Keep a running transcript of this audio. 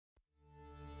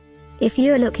If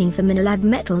you're looking for Minelab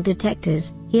metal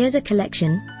detectors, here's a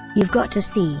collection you've got to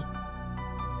see.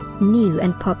 New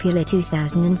and popular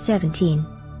 2017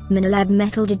 Minelab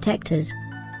metal detectors.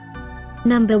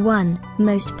 Number 1,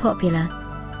 most popular.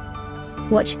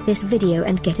 Watch this video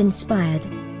and get inspired.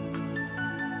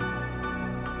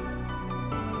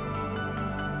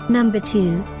 Number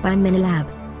 2, by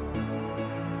Minelab.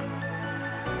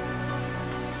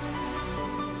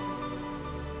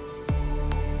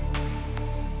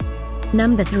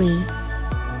 Number 3.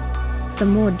 For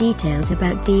more details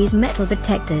about these metal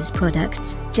detectors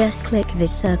products, just click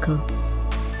this circle.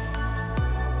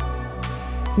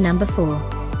 Number 4.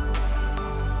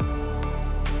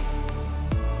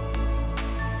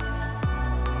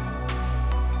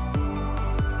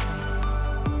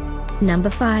 Number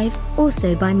 5,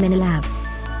 also by Minelab.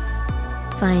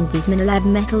 Find these Minelab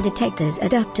metal detectors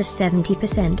at up to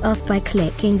 70% off by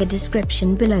clicking the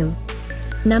description below.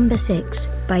 Number 6,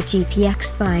 by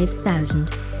GPX 5000.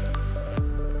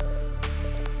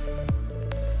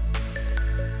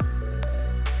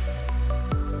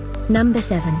 Number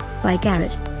 7, by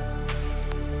Garrett.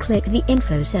 Click the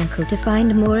info circle to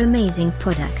find more amazing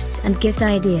products and gift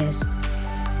ideas.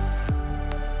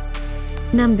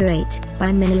 Number 8,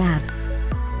 by Minelab.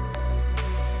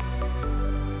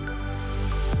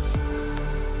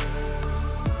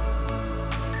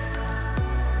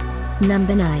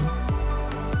 Number 9.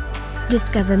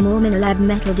 Discover more Minelab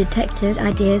metal detectors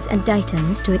ideas and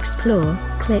items to explore,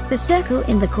 click the circle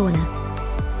in the corner.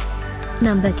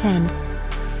 Number 10.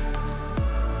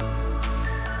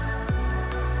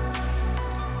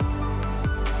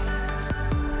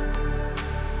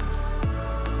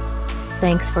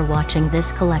 Thanks for watching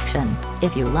this collection.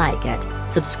 If you like it,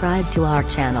 subscribe to our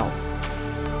channel.